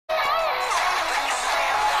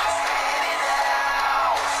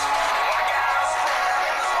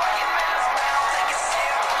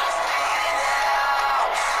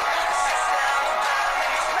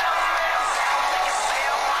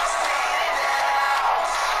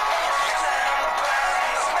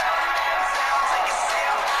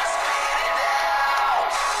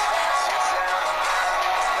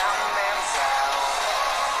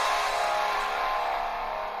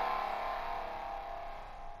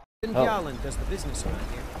Howland does the business around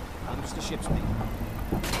here. I'm just a ship's mate.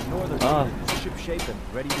 Northern ship shape and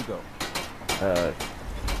ready to go.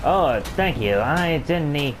 Oh, thank you. I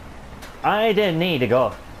didn't need to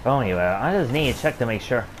go anywhere. I just need to check to make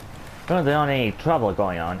sure there's not any trouble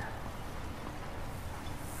going on.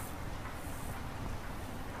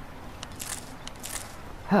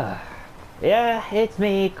 Yeah, it's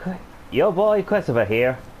me, your boy Christopher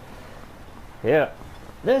here. Here,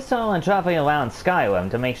 this time I'm traveling around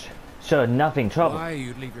Skyrim to make sure nothing trouble. Why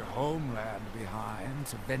you'd leave your homeland behind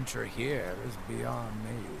to venture here is beyond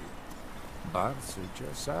me. But suit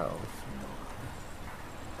yourself,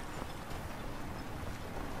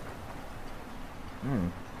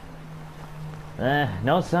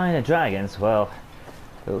 No sign of dragons. Well,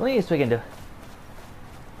 at least we can do.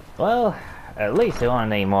 Well, at least they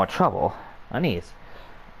won't any more trouble. I need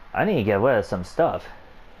to get rid of some stuff.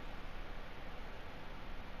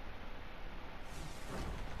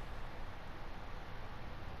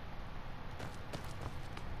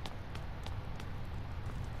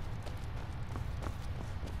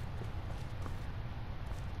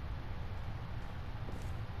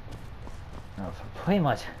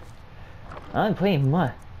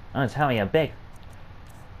 I'm having a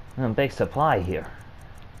big supply here.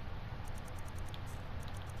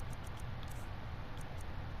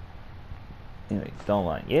 Anyway, don't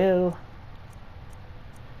want you.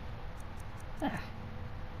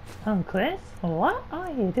 Chris, what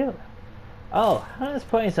are you doing? Oh, I'm just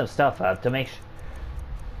putting some stuff up to make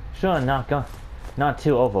sure I'm not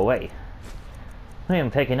too overweight.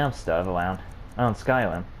 I'm picking up stuff around on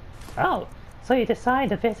Skyrim. Oh, so you decided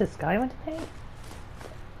to visit Skyrim today?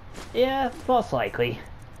 Yeah, most likely.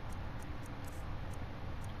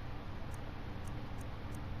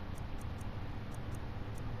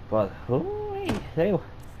 But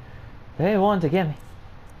they want to get me.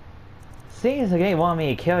 Seems like they want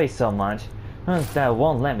me to carry so much that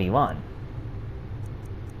won't let me run.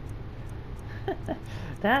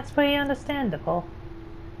 That's pretty understandable.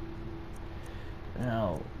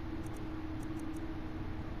 No.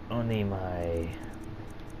 Only my...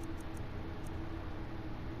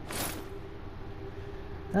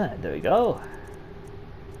 there we go.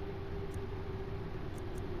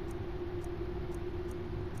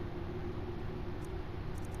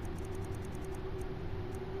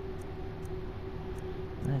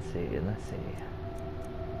 Let's see.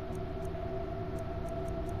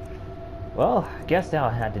 Well, I guess that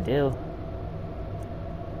I had to do.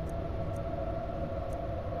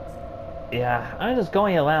 Yeah, I'm just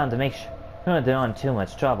going around to make sure there aren't too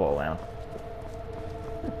much trouble around.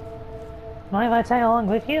 Mind if I tag along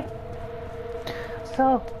with you?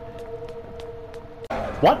 So...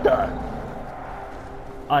 What the?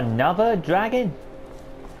 Another dragon?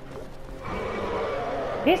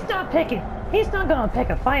 He's not gonna pick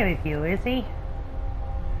a fight with you, is he?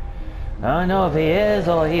 I don't know if he is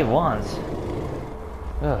or he wants.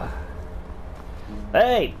 Ugh.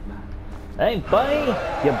 Hey! Hey, buddy!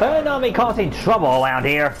 You better not be causing trouble around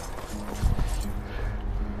here!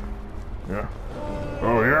 Yeah.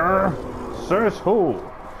 Oh, yeah? Says who?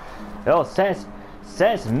 Oh, says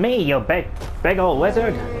me, you big old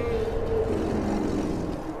wizard!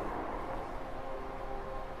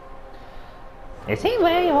 Is he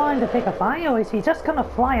really wanting to pick a fight, or is he just gonna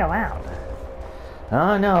fly around?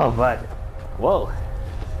 I don't know, but... Whoa.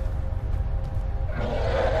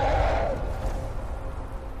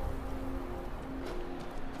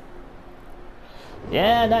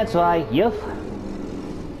 Yeah, that's right.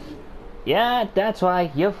 Yeah, that's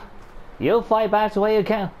right. You'll fly back to where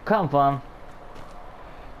you come from.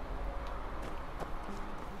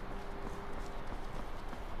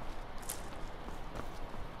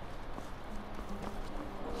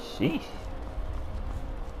 Sheesh.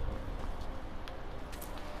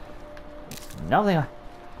 Nothing.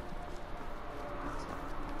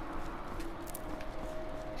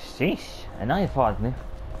 Sheesh. And I thought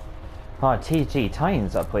TTG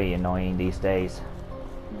Titans are pretty annoying these days.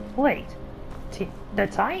 Wait, the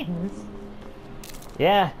Titans?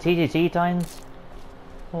 Yeah, TTG Titans.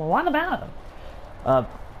 What about them?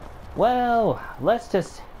 Well, let's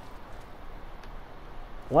just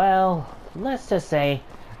say,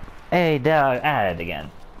 hey, they're at it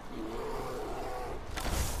again.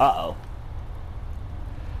 Uh-oh.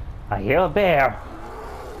 I hear a bear.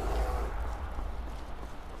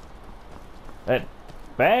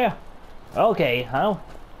 Bear? Okay, huh?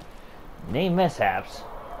 Need mishaps.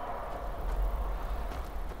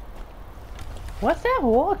 What's that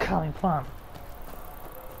war coming from?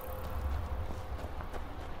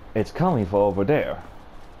 It's coming from over there.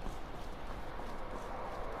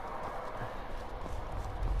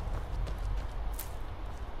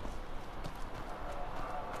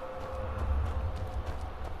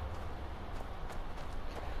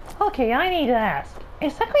 Okay, I need to ask.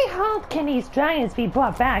 Exactly how can these dragons be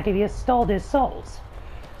brought back if you stole their souls?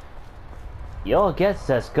 Your guess is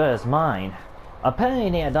as good as mine. Apparently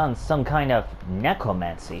they had done some kind of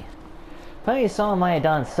necromancy. Apparently someone might have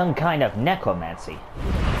done some kind of necromancy.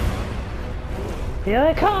 Here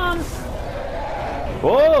it comes!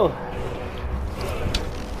 Whoa!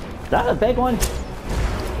 Is that a big one?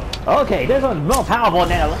 Okay, this one's more powerful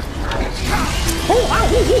than a... Oh, ow!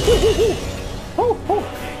 Oh, oh!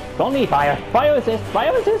 Don't need fire. Fire resist.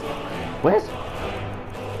 Fire resist. Where's...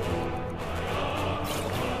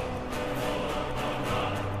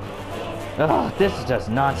 Oh, this is just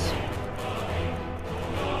nuts.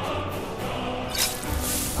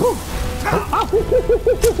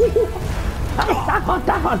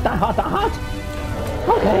 That hot.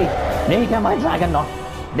 Okay, need to get my dragon on.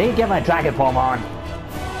 Need to get my dragon form on.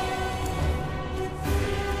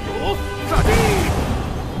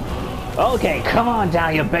 Okay, come on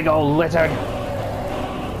down, you big old lizard.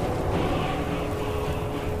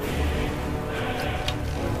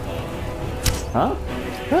 Huh?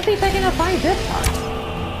 Who's he taking a fight this time?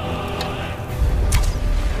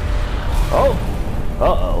 Oh.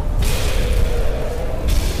 Uh-oh.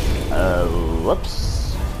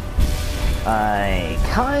 Whoops. I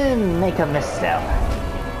can't make a misstep.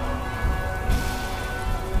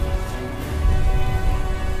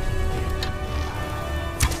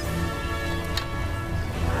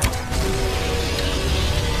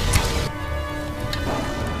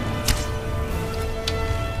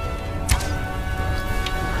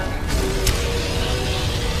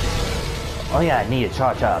 Oh yeah, I need to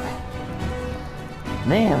charge up.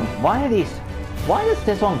 Man, why does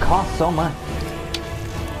this one cost so much?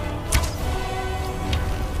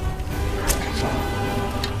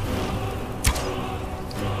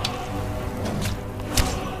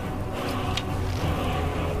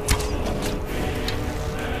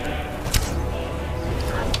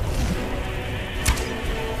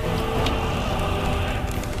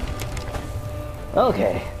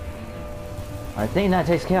 Okay. I think that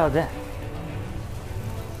takes care of that.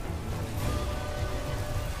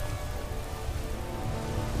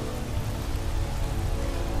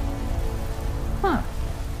 Huh.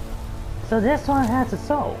 So this one has a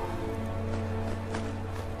soul.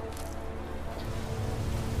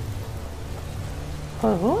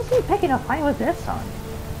 But who's he picking a fight with this one?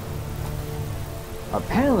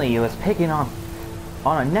 Apparently he was picking on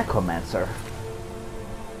a necromancer.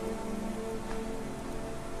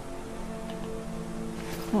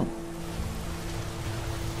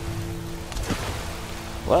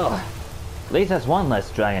 Well, at least that's one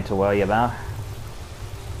less dragon to worry about.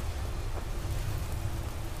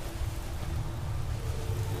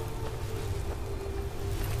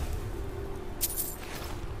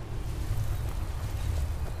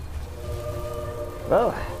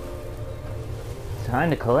 Well, time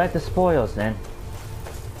to collect the spoils then.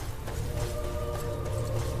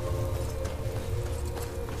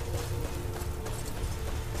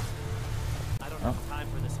 I don't have time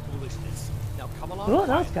for this foolishness. Now come along. Who are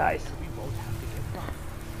those guys? We won't have to get rough.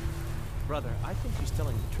 Brother, I think she's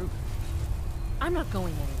telling the truth. I'm not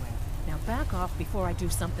going anywhere. Now back off before I do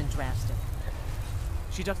something drastic.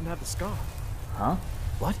 She doesn't have the scar. Huh?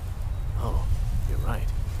 What? Oh, you're right.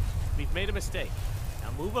 We've made a mistake.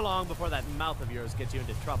 Now move along before that mouth of yours gets you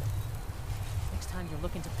into trouble. Next time you're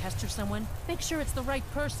looking to pester someone, make sure it's the right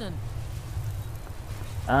person.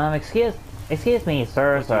 Excuse me,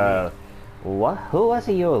 sirs, what? Who was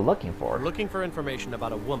it you were looking for? We're looking for information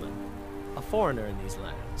about a woman. A foreigner in these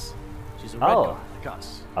lands. She's a red Oh. guard like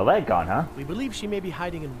us. A red gun, huh? We believe she may be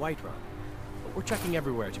hiding in Whiterun, but we're checking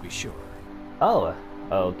everywhere to be sure. Oh,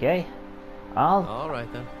 okay. All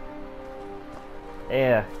right then.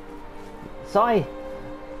 Yeah. Sorry.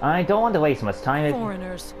 I don't want to waste much time.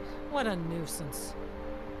 Foreigners. What a nuisance.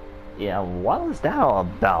 Yeah, what was that all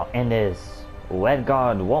about? And this red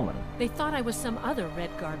guard woman? They thought I was some other Red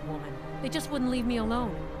Guard woman. They just wouldn't leave me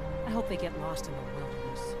alone. I hope they get lost in the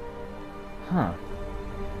wilderness. Huh.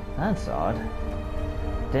 That's odd.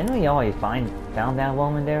 Didn't we already found that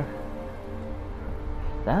woman there?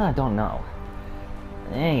 That I don't know.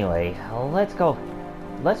 Anyway, let's go.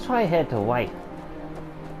 Let's try head to White.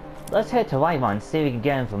 Let's head to Whiterun and see if we can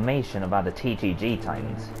get information about the TTG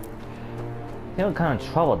Titans. See what kind of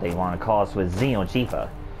trouble they want to cause with Xenojiva.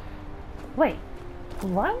 Wait,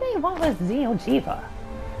 what do they want with Xenojiva?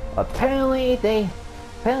 Apparently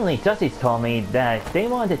Justice told me that they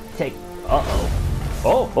wanted to take... Uh-oh.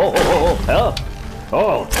 Oh.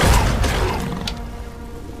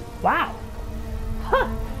 Wow! Huh!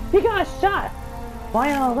 He got shot!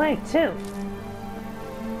 Right on the leg, too!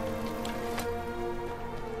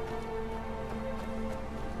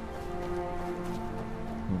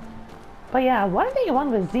 But yeah, what do they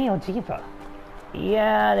want with Xenojiva?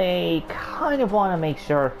 Yeah, they kind of want to make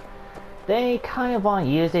sure. They kind of want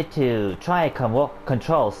to use it to try to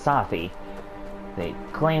control Safi. They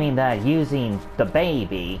claiming that using the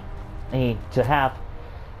baby to have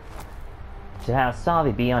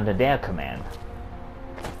Safi be under their command.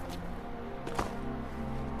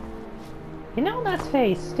 You know that's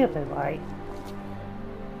very stupid, right?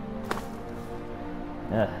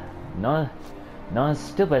 Not as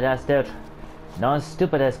stupid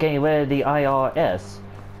as getting rid of the IRS.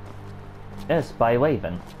 Yes, by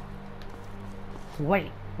Raven.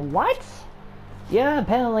 Wait, what? Yeah,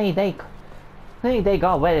 apparently they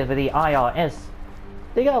got rid of the IRS.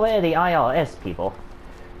 They got rid of the IRS people.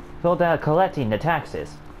 So they're collecting the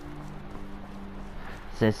taxes.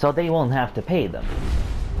 So they won't have to pay them.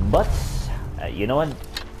 But you know what?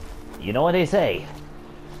 You know what they say.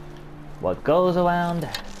 What goes around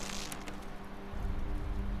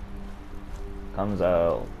comes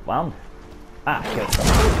around. Here it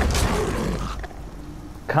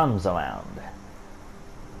comes around.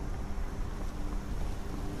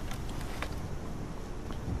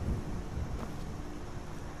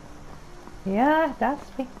 Yeah,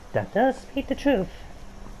 that does speak the truth.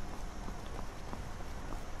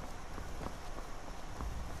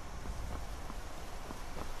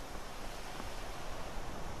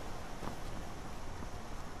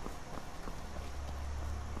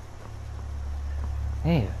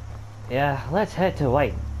 Hey, yeah, let's head to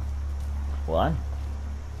White. What?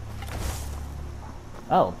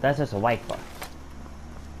 Oh, that's just a white bar.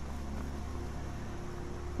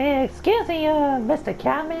 Hey, excuse me, Mr.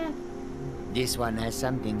 Catman? This one has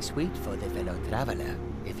something sweet for the fellow traveler,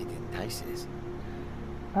 if it entices.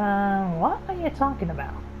 What are you talking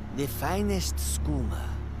about? The finest skooma,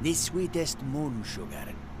 the sweetest moon sugar,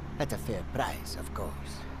 at a fair price, of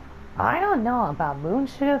course. I don't know about moon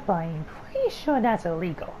sugar, but I'm pretty sure that's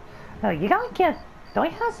illegal. Don't you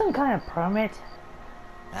have some kind of permit?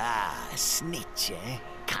 Ah, snitch, eh?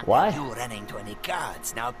 Can't What? you run into any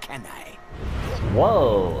cards now, can I?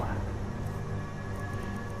 Whoa.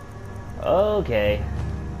 Okay.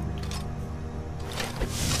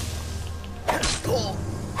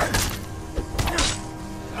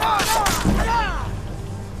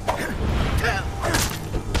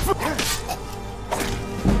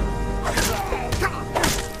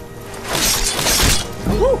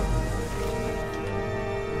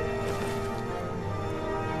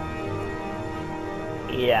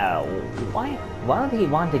 Yeah, why would he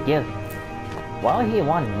want to give... Why would he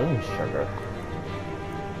want moon sugar?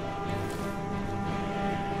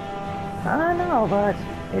 I don't know, but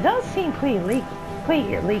it does seem pretty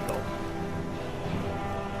illegal.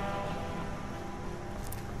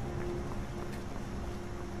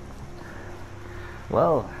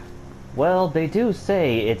 Well, they do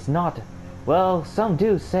say it's not... Well, some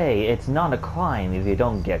do say it's not a crime if you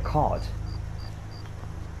don't get caught.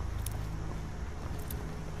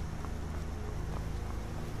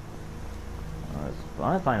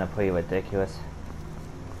 I find it pretty ridiculous.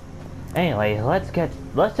 Anyway, let's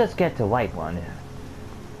just get to White One.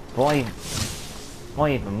 Boy,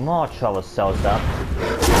 even more trouble shows up.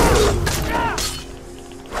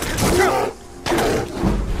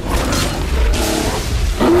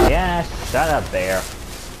 Yeah, shut up there.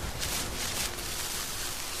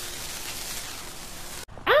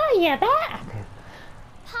 Ah, you're back!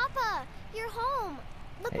 Papa, you're home.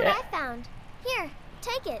 Look Yeah. what I found. Here,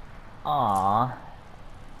 take it. Aww.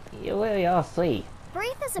 You really are sweet.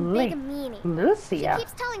 Braith is a big meanie. She Lucia.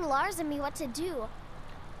 keeps telling Lars and me what to do.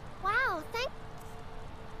 Wow,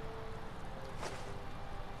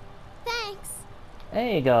 thanks.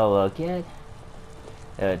 There you go, little kid.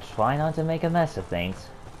 Try not to make a mess of things.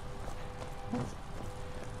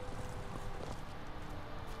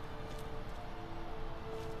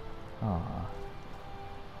 Aww.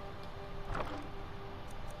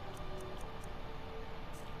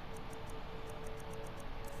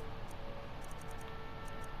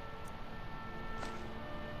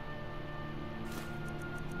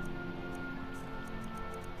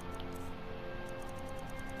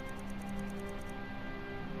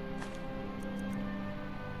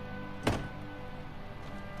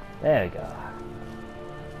 There we go.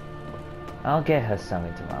 I'll get her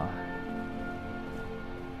something tomorrow.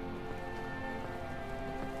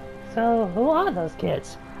 So, who are those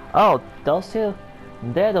kids? Oh, those two?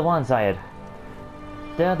 They're the ones I adopted.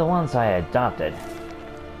 They're the ones I adopted.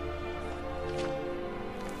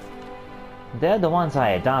 They're the ones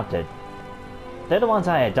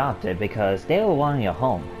I adopted because they were wanting a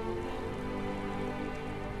home.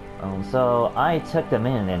 So I took them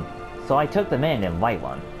in in White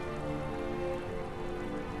One.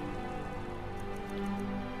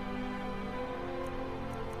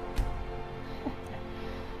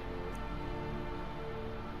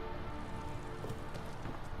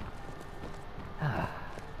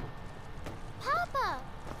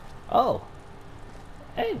 Oh.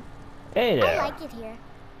 Hey. Hey there. I like it here.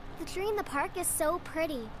 The tree in the park is so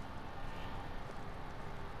pretty.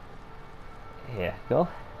 Here, go.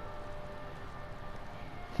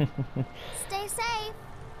 Stay safe.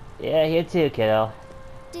 Yeah, you too, kiddo.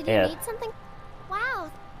 Did you Yeah. need something? Wow,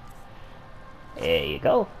 There you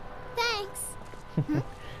go. thanks.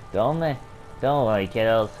 Don't worry,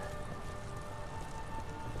 kiddos.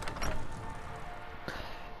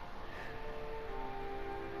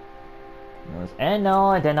 And no,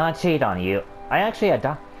 I did not cheat on you. I actually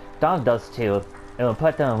dog does too. It will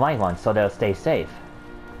put them in white ones so they'll stay safe.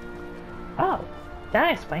 Oh,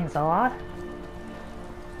 that explains a lot.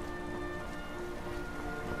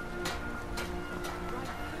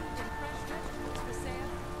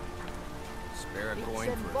 Spare a coin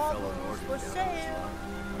for a fellow Northern gentleman.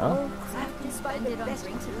 Oh, Craft is by the best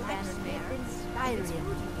drinks in Skyrim.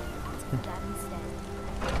 That instead.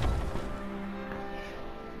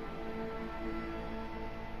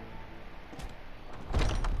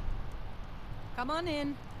 Come on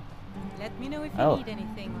in. Let me know if you Oh. need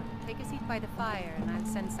anything. Take a seat by the fire and I'll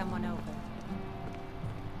send someone over.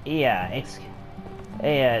 yeah.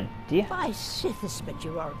 Do you? By Sithis, but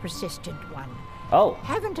you are a persistent one. Oh,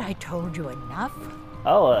 Haven't I told you enough?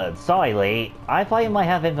 sorry, Lee. I thought you might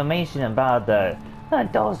have information about the.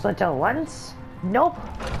 Those little ones? Nope,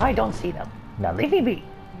 I don't see them. Now leave me be.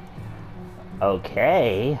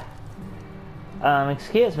 Okay.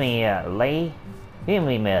 Excuse me, Lee. Hear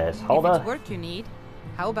me, miss. Hold if it's up. work you need,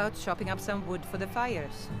 how about chopping up some wood for the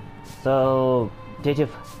fires? So,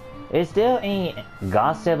 is there any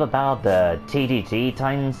gossip about the TTG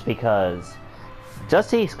Titans? Because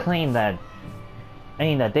Justice claimed that,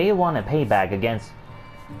 that they want a payback against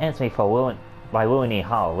me for ruining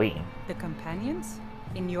Halloween. The companions?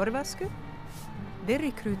 In Jorvasku? They're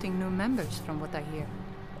recruiting new members from what I hear.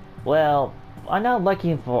 Well, I'm not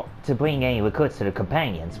looking to bring any recruits to the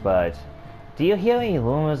companions, but do you hear any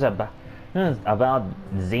rumors about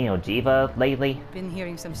Xenojiva lately? Been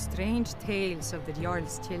hearing some strange tales of the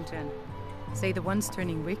Jarl's children. Say the one's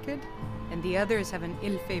turning wicked, and the others have an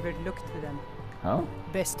ill-favored look to them. Huh?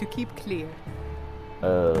 Best to keep clear.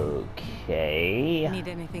 Okay. Need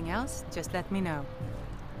anything else? Just let me know.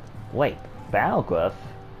 Wait, Balgruff?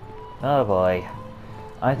 Oh boy.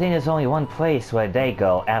 I think there's only one place where they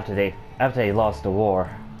go after they lost the war.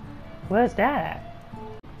 Where's that at?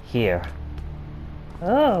 Here.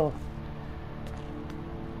 Oh.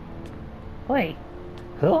 Wait,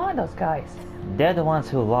 who are those guys? They're the ones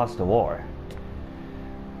who lost the war.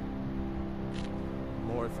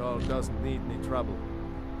 Morthal doesn't need any trouble.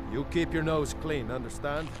 You keep your nose clean,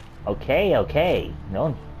 understand? Okay.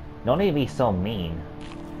 No need to be so mean.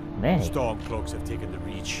 Man. Stormcloaks have taken the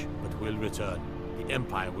Reach, but will return. The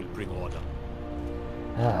Empire will bring order.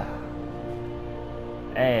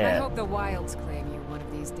 I hope the Wilds claim you one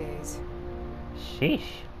of these days. Sheesh.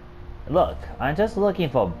 Look, I'm just looking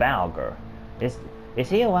for Balgur. Is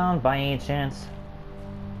he around by any chance?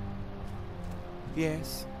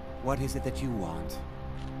 Yes. What is it that you want?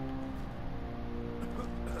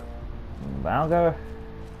 Balgur?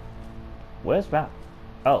 Where's Balgur?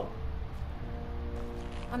 Oh.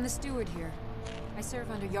 I'm the steward here. I serve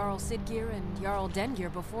under Jarl Siggeir and Jarl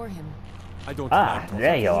Dengir before him. I don't Ah,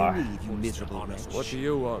 there you are. You miserable wretch. What do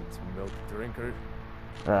you want, milk drinker?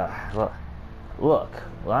 Look,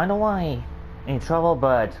 well, I don't want any trouble,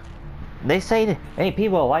 but they say that any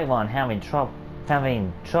people like one having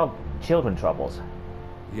children troubles.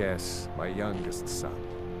 Yes, my youngest son.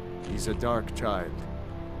 He's a dark child.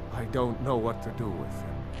 I don't know what to do with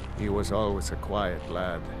him. He was always a quiet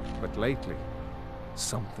lad, but lately,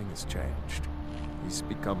 something has changed. He's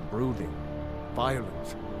become brooding,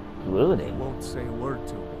 violent. He Brooding? won't say a word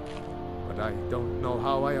to me, but I don't know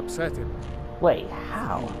how I upset him. Wait,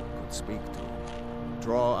 how? Could speak to him,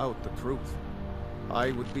 draw out the truth.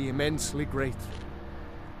 I would be immensely grateful.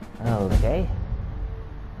 Okay.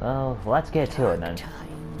 Well, let's get to it then.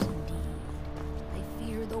 Times indeed. I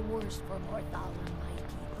fear the worst for Morthal and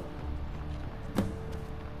my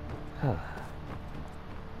people.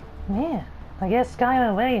 Man, I guess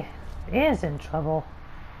Skyrim really is in trouble.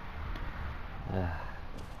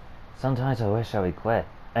 Sometimes I wish I would quit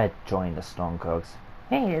at joining the Stormcloaks.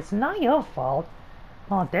 Hey, it's not your fault.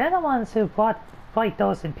 Well, they're the ones who brought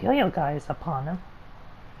those Imperial guys upon them.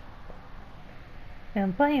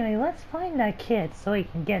 But anyway, let's find that kid so he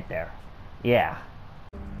can get there. Yeah.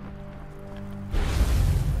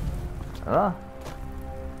 Hello?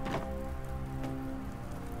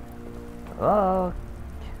 Hello?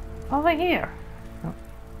 Over here.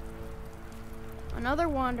 Another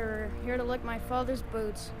wanderer, here to lick my father's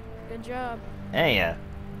boots. Good job. Hey,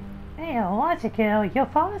 Hey, a while ago, your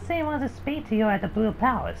father said he wanted to speak to you at the Blue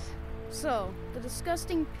Palace. So, the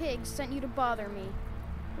disgusting pig sent you to bother me.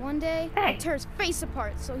 One day, Hey. I'll tear his face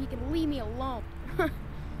apart so he can leave me alone.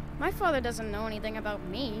 My father doesn't know anything about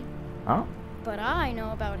me. Huh? But I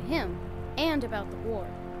know about him, and about the war.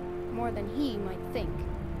 More than he might think.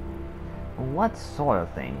 What sort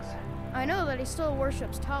of things? I know that he still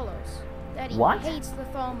worships Talos. That he What? hates the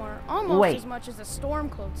Thalmor almost Wait. as much as the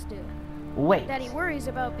Stormcloaks do. Wait. That he worries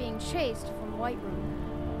about being chased from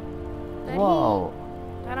Whiterun. That Whoa.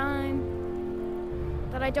 that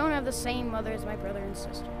I don't have the same mother as my brother and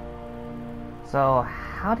sister. So,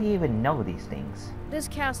 how do you even know these things? This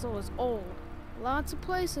castle is old. Lots of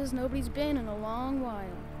places nobody's been in a long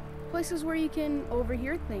while. Places where you can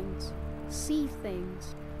overhear things, see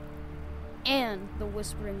things. And the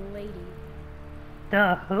Whispering Lady.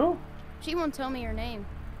 The who? She won't tell me her name.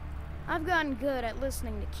 I've gotten good at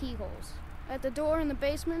listening to keyholes. At the door in the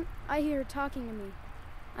basement, I hear her talking to me.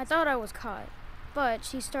 I thought I was caught, but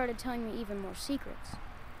she started telling me even more secrets.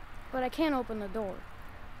 But I can't open the door.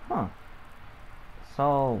 Huh.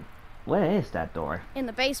 So, where is that door? In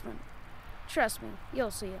the basement. Trust me,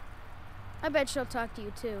 you'll see it. I bet she'll talk to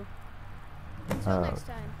you too. Until next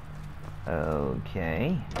time.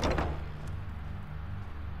 Okay.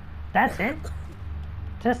 That's it?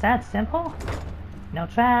 Just that simple? No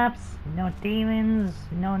traps, no demons,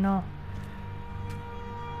 no.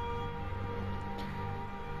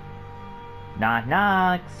 Knock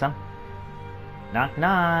knock, knock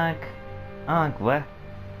knock. What?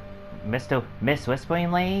 Miss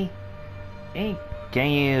Whispering Lady? Hey,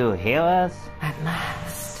 can you hear us? At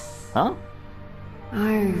last. Huh?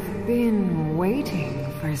 I've been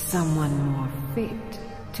waiting for someone more fit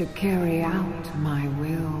to carry out my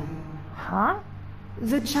will. Huh?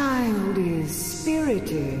 The child is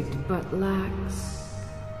spirited, but lacks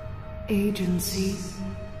agency.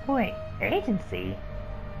 Wait, agency?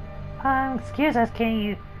 Excuse us, can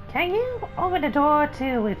you open the door to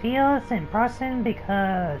reveal us in person,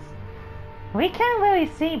 because we can't really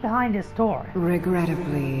see behind this door.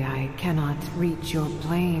 Regrettably, I cannot reach your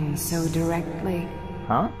plane so directly.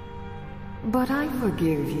 Huh? But I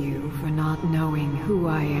forgive you for not knowing who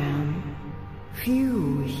I am.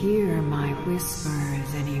 Few hear my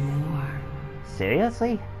whispers anymore.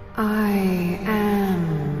 Seriously? I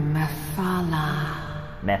am Mephala.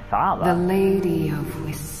 Mephala? The Lady of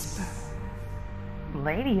Whisper.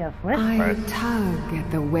 Lady of I Whispers? tug at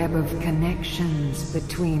the web of connections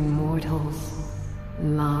between mortals.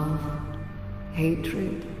 Love,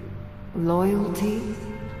 hatred, loyalty,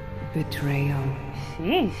 betrayal.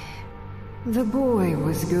 Sheesh. The boy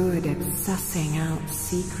was good at sussing out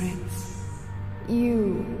secrets.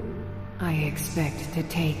 You, I expect to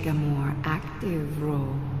take a more active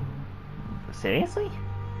role. Seriously?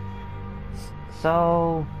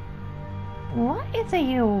 So, What is it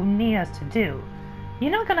you need us to do?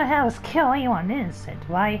 You're not gonna have us kill anyone innocent,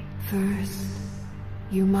 right? First,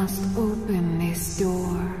 you must open this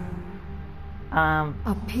door.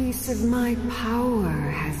 A piece of my power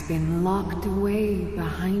has been locked away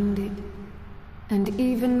behind it, and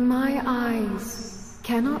even my eyes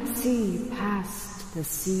cannot see past the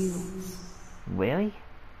seals. really?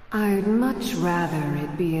 I'd much rather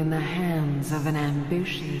it be in the hands of an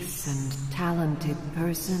ambitious and talented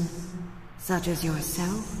person, such as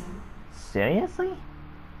yourself. Seriously?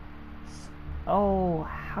 Oh,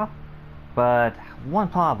 how? But one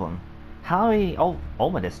problem. How do we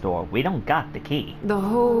open this door? We don't got the key. The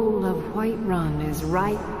whole of Whiterun is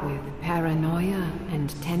ripe with paranoia and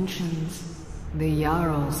tensions. The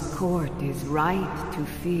Jarl's court is right to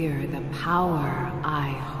fear the power I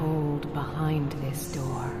hold behind this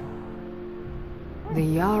door.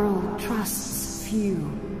 The Jarl trusts few,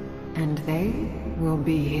 and they will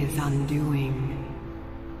be his undoing.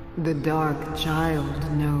 The Dark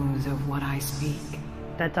Child knows of what I speak.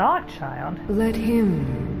 The Dark Child? Let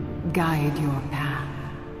him guide your path.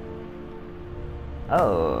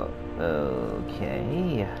 Oh,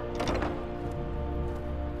 okay.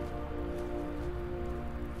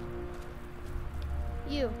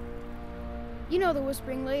 You know the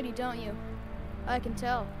Whispering Lady, don't you? I can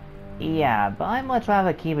tell. Yeah, but I'd much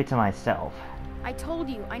rather keep it to myself. I told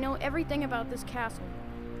you, I know everything about this castle.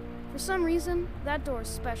 For some reason, that door is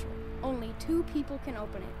special. Only 2 people can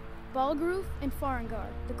open it. Balgruf and Farengar,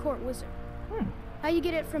 the court wizard. How you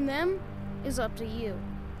get it from them is up to you.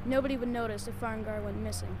 Nobody would notice if Farengar went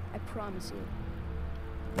missing, I promise you.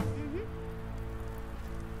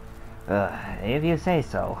 If you say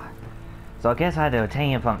so. So I guess I had to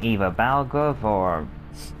obtain it from either Balgruf or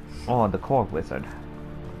the court wizard.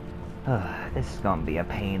 This is gonna be a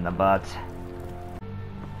pain in the butt.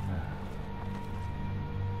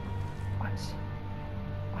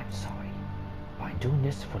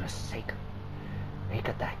 this for the sake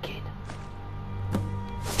of that kid.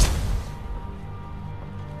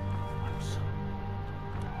 I'm so...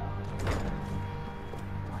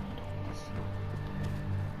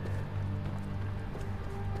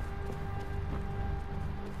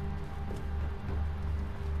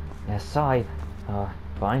 Yeah, sorry,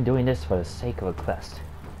 but I'm doing this for the sake of a quest.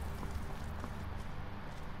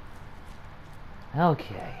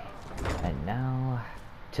 Okay, and now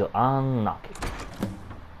to unlock it.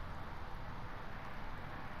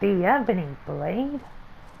 The Ebony Blade?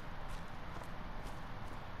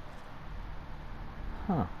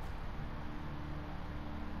 Huh.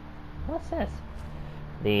 What's this?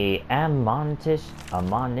 The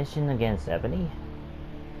admonition against Ebony?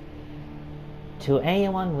 To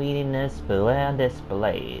anyone reading this, beware this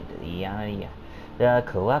blade. The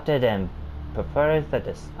corrupted and prefers the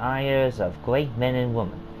desires of great men and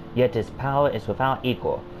women, yet its power is without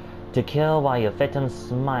equal. To kill while your victim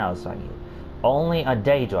smiles on you. Only a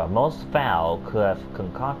Daedra most foul could have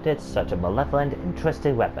concocted such a malevolent and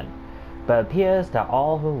twisted weapon. But it appears that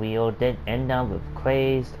all who wield it end up with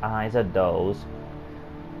crazed eyes of those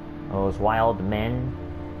wild men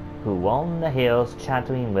who roam the hills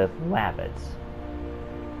chattering with rabbits.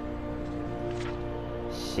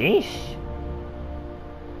 Sheesh.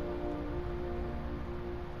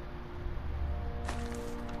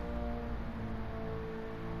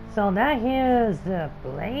 So that here is the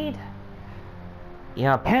blade?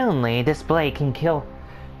 Yeah, apparently this blade can kill...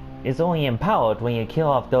 is only empowered when you kill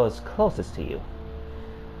off those closest to you.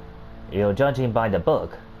 You're judging by the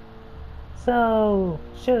book. So,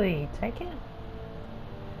 should we take it?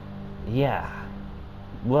 Yeah.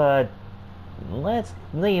 But let's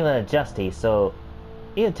leave it Justy so...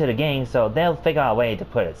 give it to the gang so they'll figure out a way to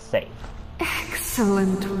put it safe.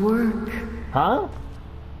 Excellent work. Huh?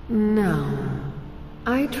 Now,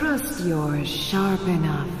 I trust you're sharp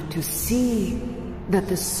enough to see that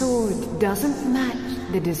the sword doesn't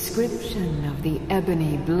match the description of the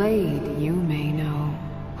ebony blade you may know.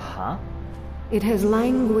 Huh? It has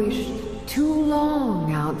languished too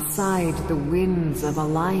long outside the winds of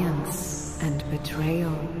alliance and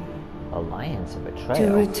betrayal. Alliance and betrayal?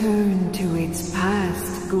 To return to its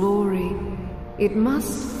past glory, it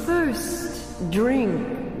must first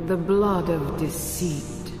drink the blood of deceit.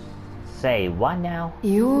 Say what now?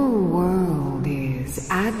 Your world is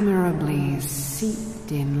admirably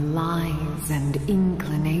steeped in lies and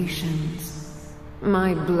inclinations.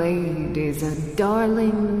 My blade is a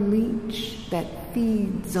darling leech that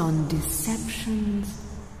feeds on deceptions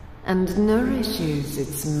and nourishes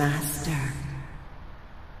its master.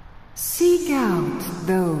 Seek out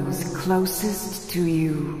those closest to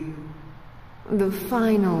you. The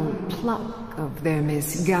final pluck of their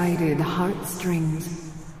misguided heartstrings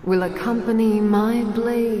will accompany my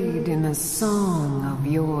blade in a song of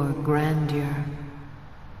your grandeur.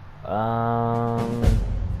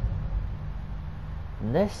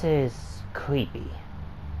 This is creepy.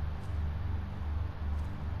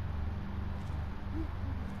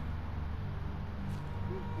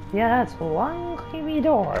 Yeah, that's one creepy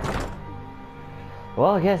door.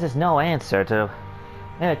 Well, I guess there's no answer to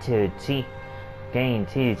gain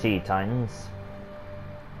TTG Titans.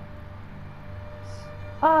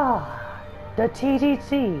 Ah, the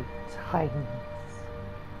TTG Titans.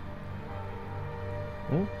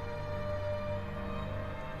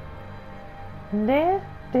 There,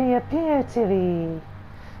 they appear to be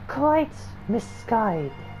quite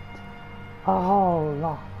misguided. A whole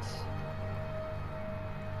lot.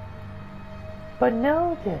 But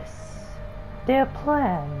know this, their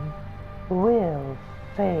plan will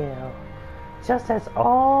fail, just as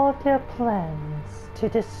all their plans to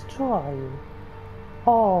destroy you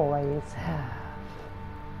always have.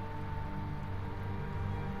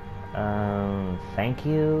 Thank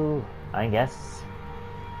you, I guess.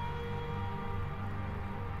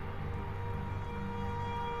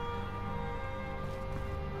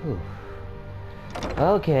 Whew.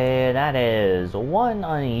 Okay, that is one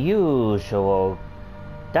unusual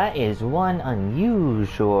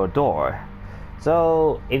door.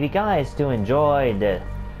 So, if you guys do enjoy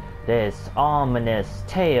this ominous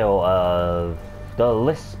tale of the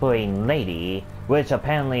Whispering Lady, which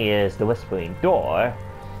apparently is the Whispering Door,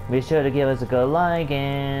 be sure to give us a good like,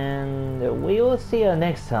 and we will see you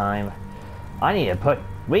next time. We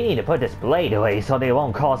need to put this blade away so they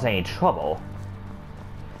won't cause any trouble.